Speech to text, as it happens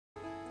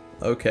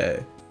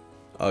Okay.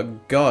 Our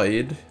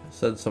guide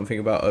said something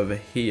about over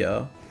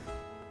here.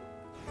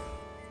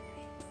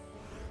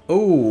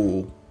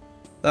 Oh,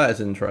 that is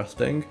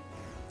interesting.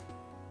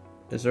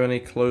 Is there any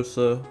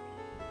closer?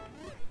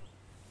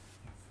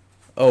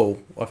 Oh,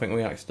 I think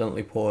we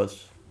accidentally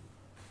paused.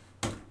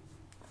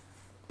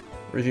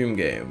 Resume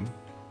game.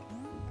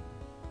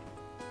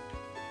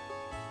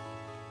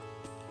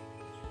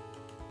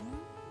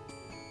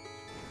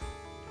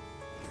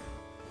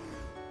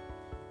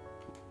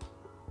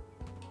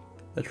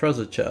 A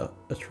treasure chest.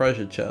 A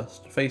treasure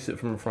chest. Face it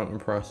from the front and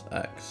press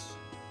X.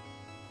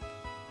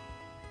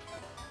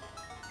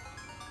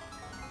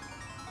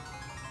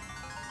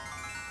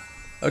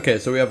 Okay,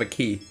 so we have a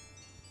key.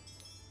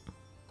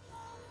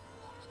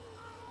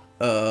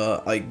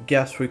 I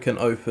guess we can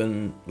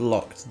open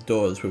locked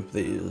doors with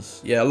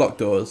these. Yeah, locked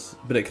doors,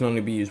 but it can only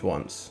be used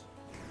once.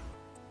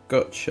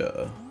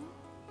 Gotcha.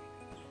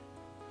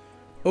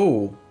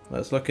 Oh,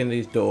 let's look in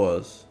these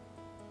doors.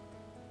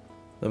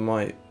 There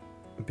might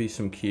be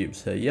some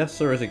cubes here. Yes,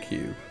 there is a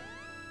cube.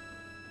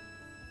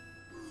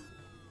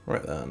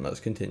 Right then,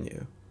 let's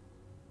continue.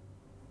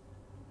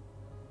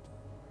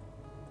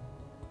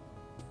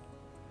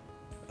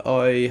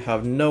 I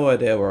have no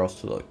idea where else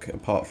to look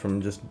apart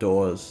from just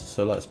doors,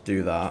 so let's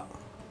do that.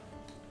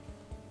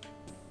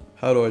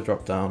 How do I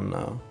drop down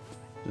now?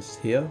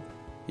 Just here?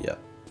 Yeah.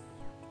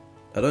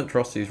 I don't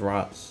trust these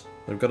rats.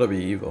 They've got to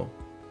be evil.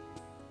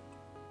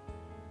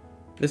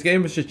 This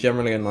game is just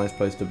generally a nice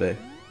place to be.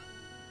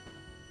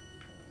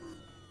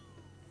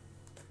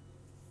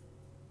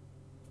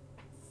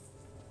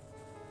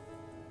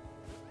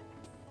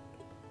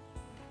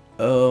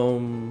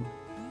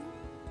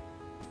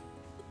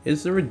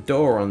 Is there a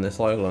door on this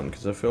island?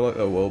 Because I feel like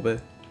there will be.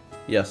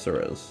 Yes, there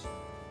is.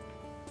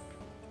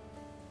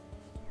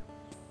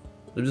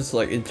 They're just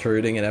like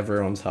intruding in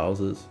everyone's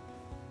houses.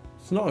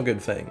 It's not a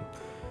good thing.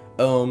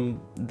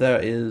 There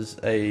is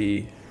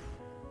a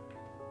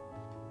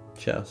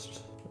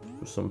chest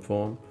of some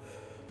form.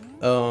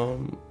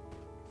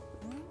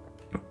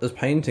 There's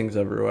paintings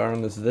everywhere,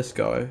 and there's this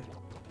guy.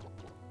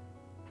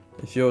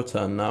 It's your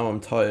turn now. I'm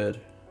tired.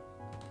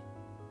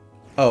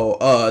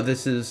 Oh,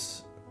 this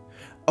is.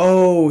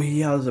 Oh, he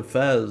has a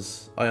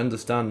fez. I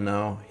understand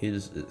now.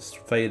 It's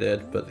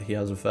faded, but he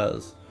has a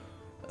fez.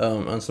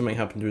 And something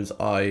happened to his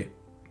eye.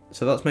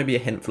 So that's maybe a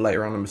hint for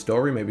later on in the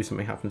story. Maybe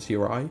something happens to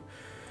your eye.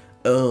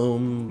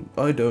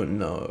 I don't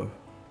know.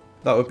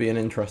 That would be an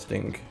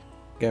interesting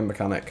game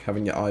mechanic,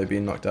 having your eye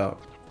being knocked out.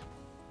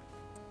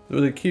 There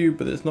was a cube,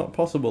 but it's not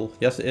possible.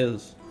 Yes, it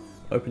is.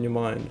 Open your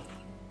mind.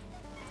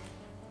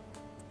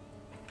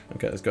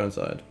 Okay, let's go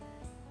inside.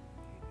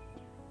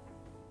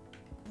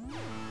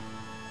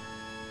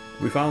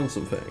 We found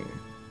something.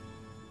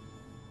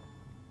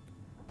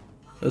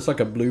 It's like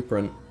a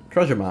blueprint.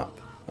 Treasure map.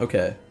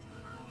 Okay.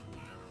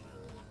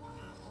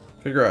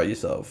 Figure out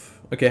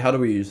yourself. Okay, how do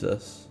we use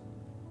this?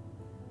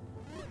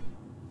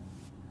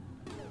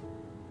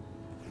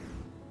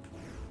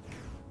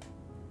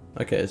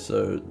 Okay,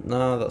 so,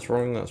 nah, that's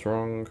wrong, that's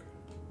wrong.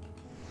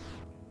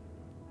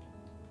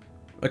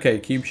 Okay,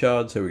 cube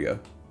shards, here we go.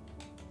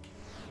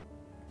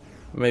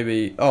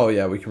 Maybe, oh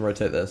yeah, we can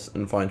rotate this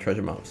and find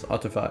treasure maps,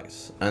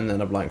 artifacts, and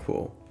then a blank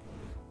wall.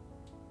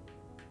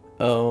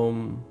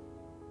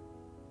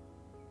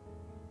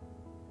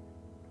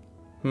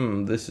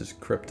 This is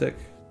cryptic.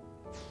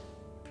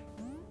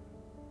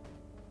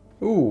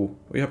 Ooh,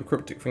 we have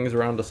cryptic things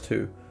around us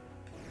too.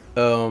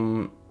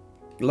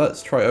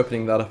 Let's try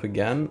opening that up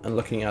again and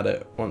looking at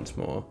it once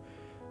more.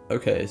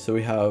 Okay, so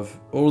we have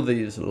all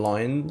these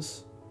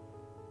lines.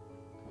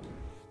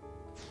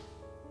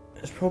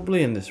 It's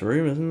probably in this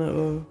room, isn't it,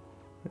 though?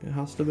 It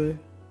has to be.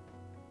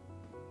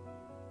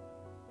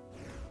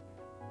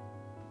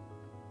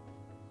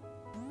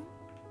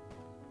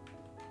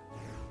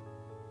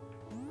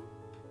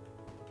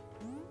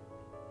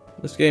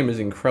 This game is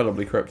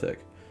incredibly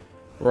cryptic.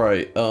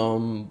 Right,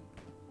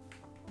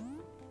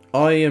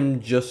 I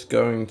am just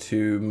going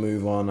to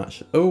move on,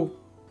 actually. Oh!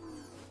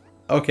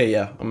 Okay,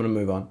 yeah, I'm gonna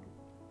move on.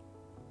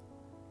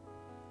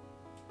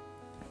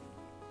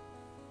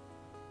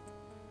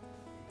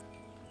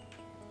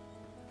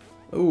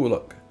 Oh,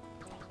 look.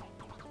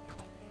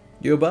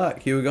 You're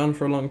back. You were gone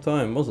for a long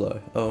time, was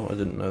I? Oh, I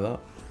didn't know that.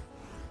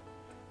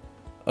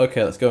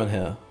 Okay, let's go in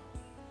here.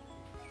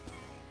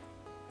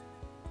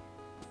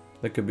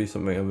 There could be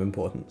something of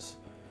importance.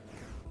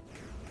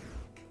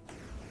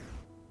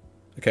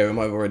 Okay, we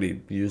might have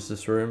already used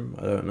this room.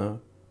 I don't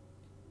know.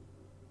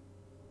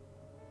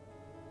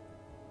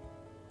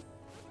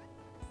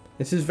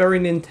 This is very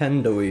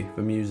Nintendo-y,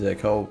 the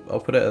music. I'll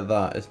put it at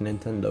that. It's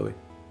Nintendo-y.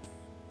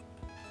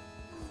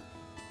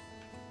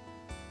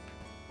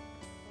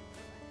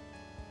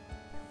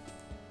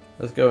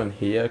 Let's go in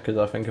here, because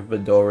I think if the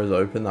door is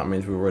open, that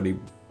means we've already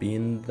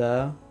been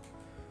there.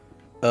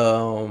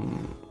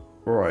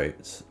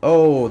 Right.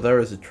 Oh, there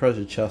is a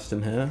treasure chest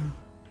in here.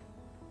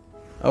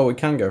 Oh, we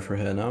can go through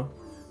here now.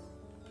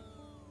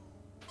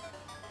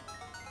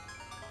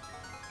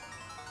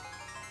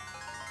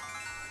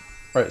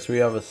 Right, so we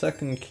have a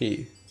second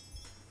key.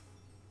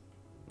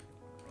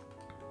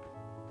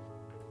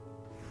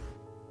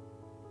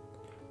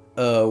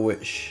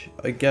 Which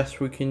I guess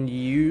we can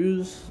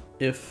use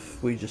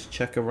if we just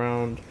check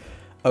around.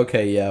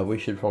 Okay, yeah, we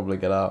should probably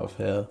get out of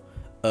here.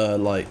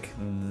 Like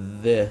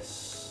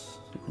this.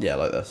 Yeah,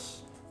 like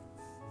this.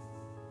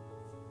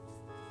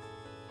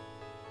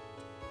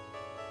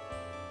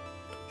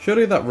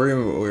 Surely that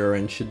room we were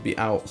in should be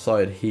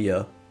outside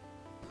here.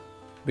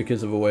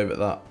 Because of the way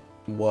that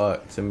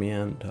works in the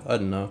end. I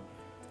don't know.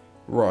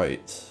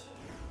 Right.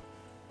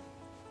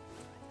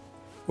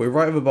 We're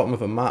right at the bottom of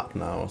the map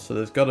now, so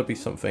there's got to be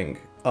something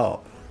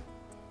up.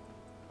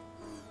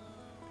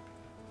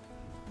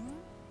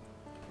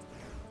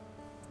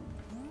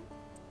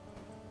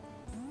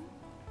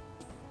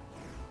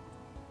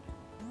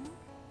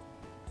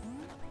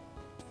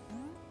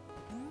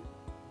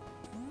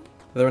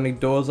 Are there any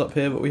doors up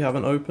here that we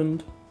haven't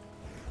opened?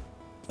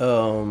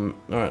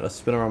 Alright, let's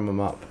spin around the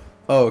map.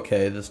 Oh,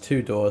 okay, there's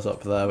 2 doors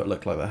up there that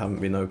look like they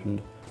haven't been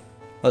opened.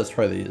 Let's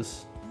try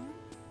these.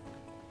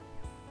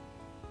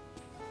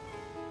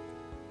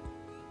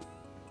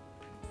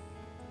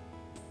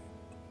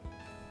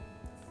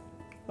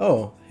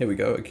 Oh, here we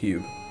go, a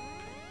cube.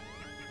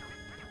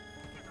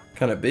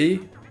 Can it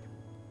be?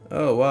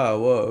 Oh, wow,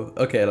 whoa.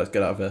 Okay, let's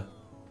get out of here.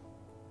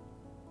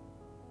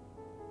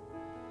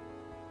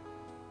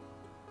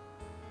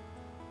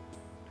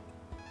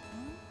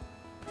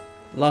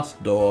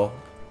 Last door,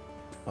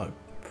 I'm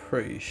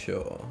pretty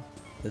sure,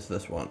 is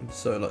this one.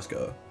 So let's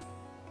go.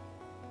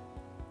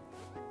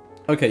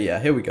 Okay,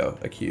 yeah, here we go,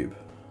 a cube.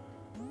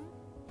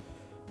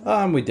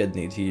 And we did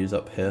need to use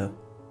up here.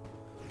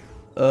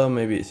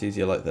 Maybe it's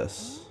easier like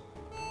this.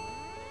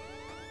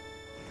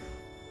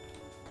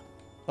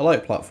 I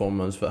like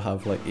platformers that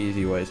have like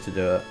easy ways to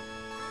do it.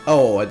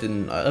 Oh, I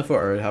thought I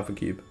already have a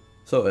cube.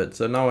 Sorted,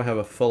 so now I have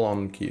a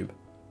full-on cube.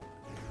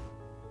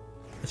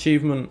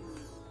 Achievement.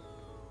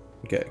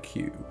 Get a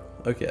cube.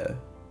 Okay.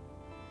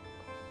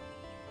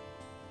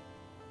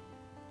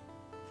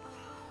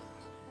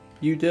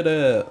 You did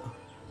it!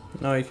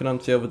 Now you can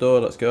unseal the door,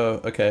 let's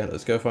go. Okay,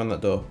 let's go find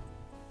that door.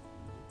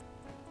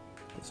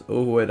 It's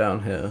all the way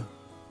down here.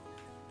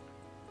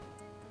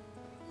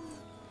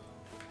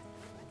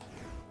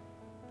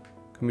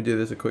 Can we do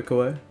this a quicker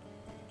way?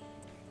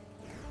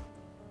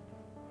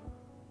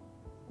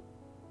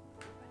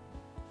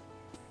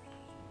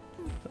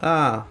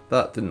 Ah,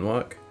 that didn't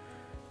work.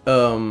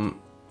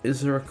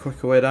 Is there a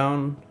quicker way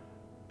down?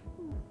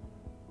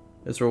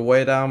 Is there a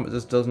way down but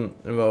this doesn't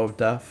involve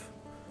death?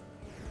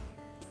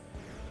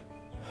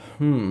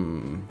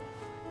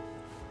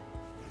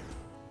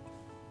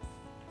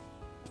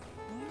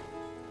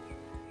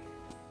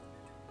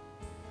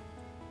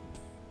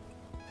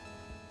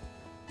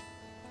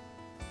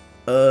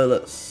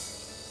 Let's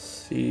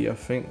see. I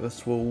think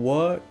this will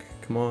work.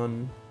 Come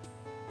on.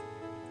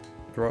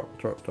 Drop,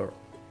 drop, drop.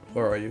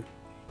 Where are you?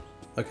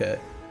 Okay.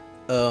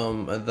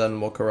 And then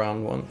walk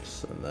around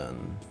once, and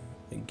then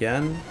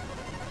again.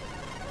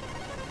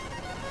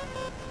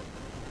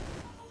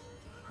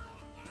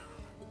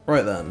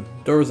 Right then,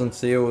 door is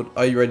unsealed.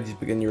 Are you ready to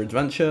begin your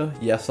adventure?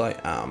 Yes, I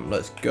am.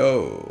 Let's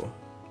go.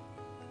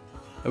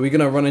 Are we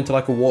gonna run into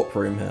like a warp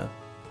room here?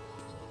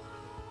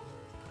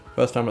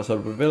 First time outside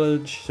of a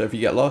village, so if you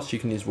get lost, you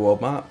can use the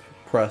world map.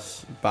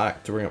 Press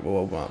back to bring up the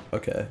world map.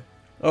 Okay.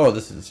 Oh,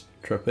 this is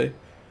trippy.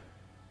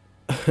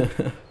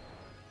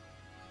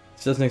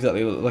 This doesn't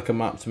exactly look like a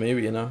map to me,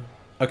 but you know.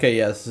 Okay,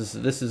 yeah,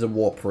 this is a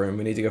warp room.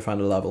 We need to go find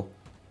a level.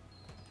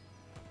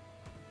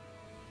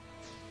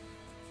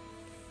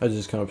 I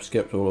just kind of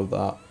skipped all of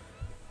that.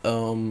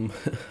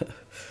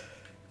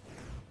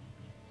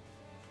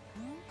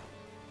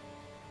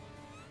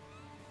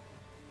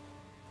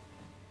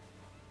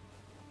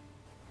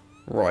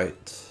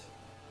 Right.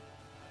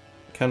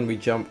 Can we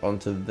jump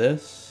onto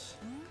this?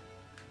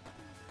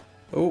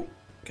 Oh,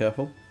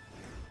 careful.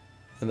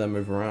 And then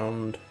move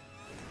around.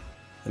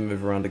 And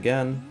move around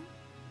again.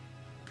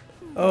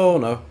 Oh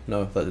no,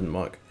 no, that didn't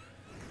work.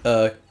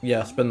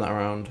 Yeah, spin that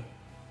around.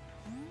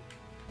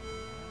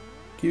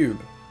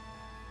 Cube.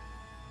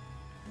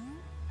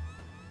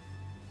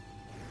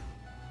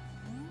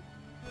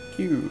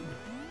 Cube.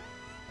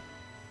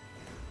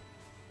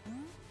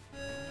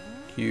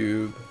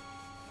 Cube.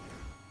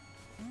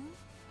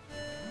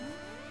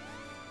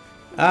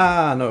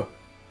 Ah, no.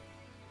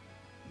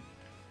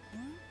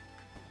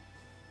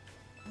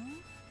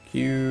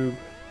 Cube.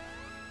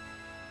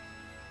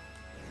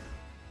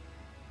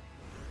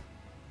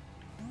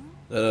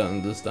 I don't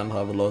understand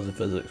how the laws of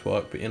physics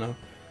work, but you know.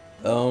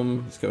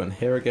 Let's go in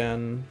here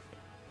again.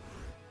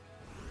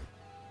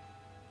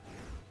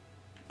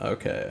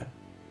 Okay.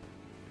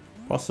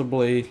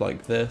 Possibly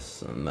like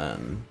this, and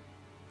then...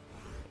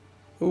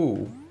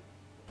 Ooh.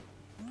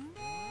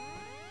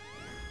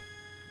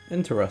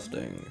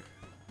 Interesting.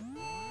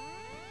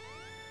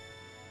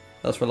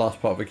 That's the last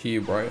part of the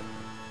cube, right?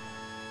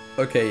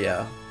 Okay,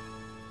 yeah.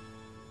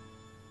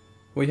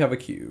 We have a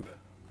cube.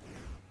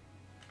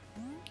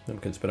 Then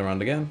we can spin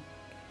around again.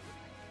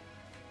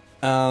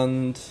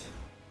 And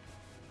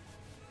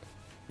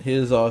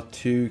here's our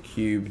 2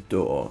 cube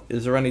door.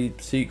 Is there any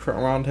secret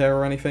around here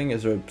or anything?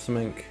 Is there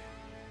something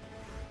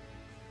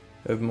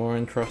With more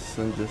interest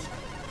than just...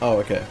 Oh,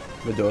 okay.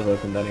 The door's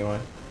opened anyway.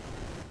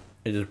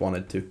 It just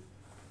wanted to.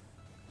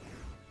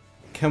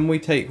 Can we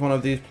take one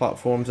of these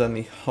platforms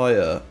any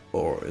higher,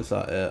 or is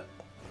that it?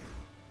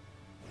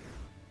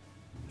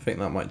 I think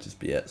that might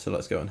just be it, so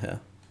let's go in here.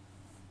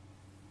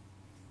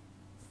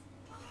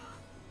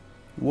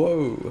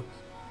 Whoa!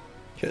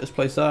 Check this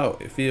place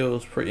out. It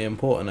feels pretty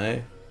important, eh?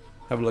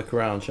 Have a look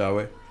around, shall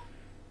we?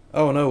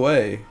 Oh, no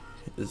way.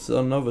 It's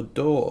another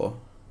door.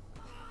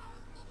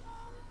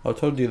 I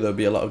told you there'd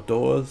be a lot of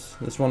doors.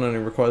 This one only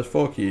requires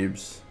 4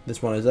 cubes.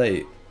 This one is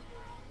 8.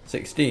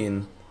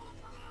 16.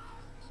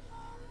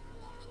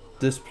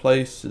 This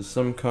place is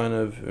some kind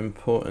of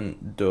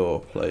important door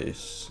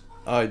place.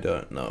 I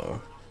don't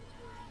know.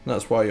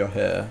 That's why you're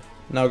here.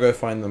 Now go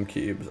find them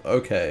cubes.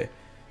 Okay.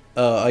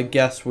 I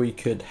guess we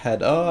could head...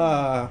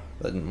 that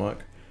didn't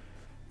work.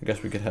 I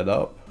guess we could head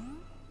up.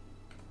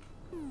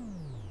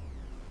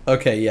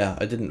 Okay, yeah,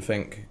 I didn't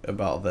think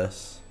about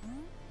this.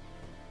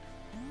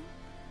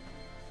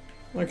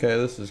 Okay,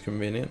 this is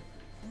convenient.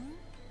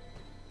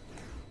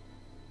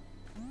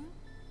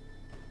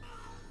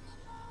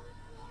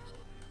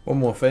 One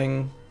more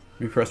thing.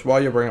 You press Y,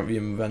 you bring up the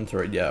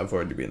inventory. Yeah, I've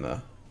already been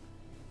there.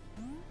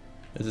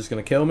 Is this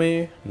gonna kill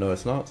me? No,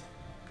 it's not.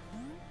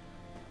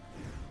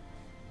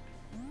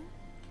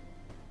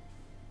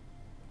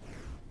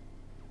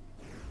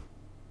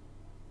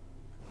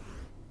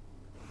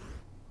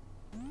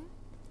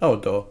 Oh,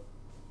 door.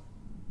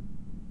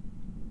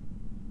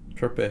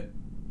 Trippy.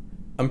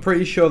 I'm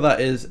pretty sure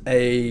that is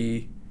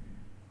a...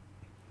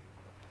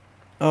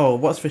 Oh,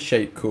 what's the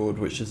shape called,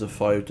 which is a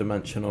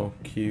 5-dimensional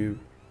cube?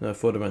 No,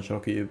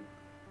 4-dimensional cube.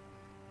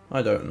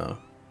 I don't know.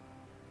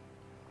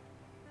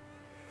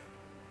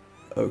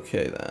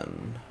 Okay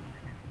then.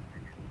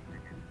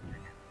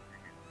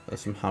 There's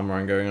some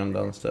hammering going on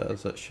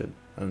downstairs that should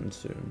end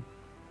soon.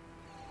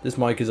 This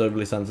mic is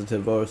overly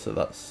sensitive though, so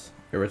that's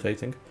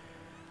irritating.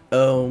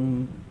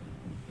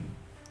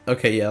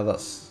 Okay, yeah,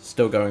 that's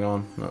still going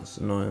on. That's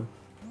annoying.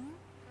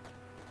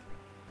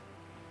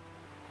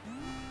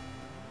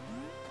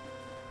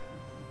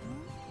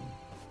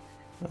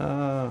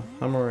 Ah,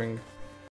 hammering.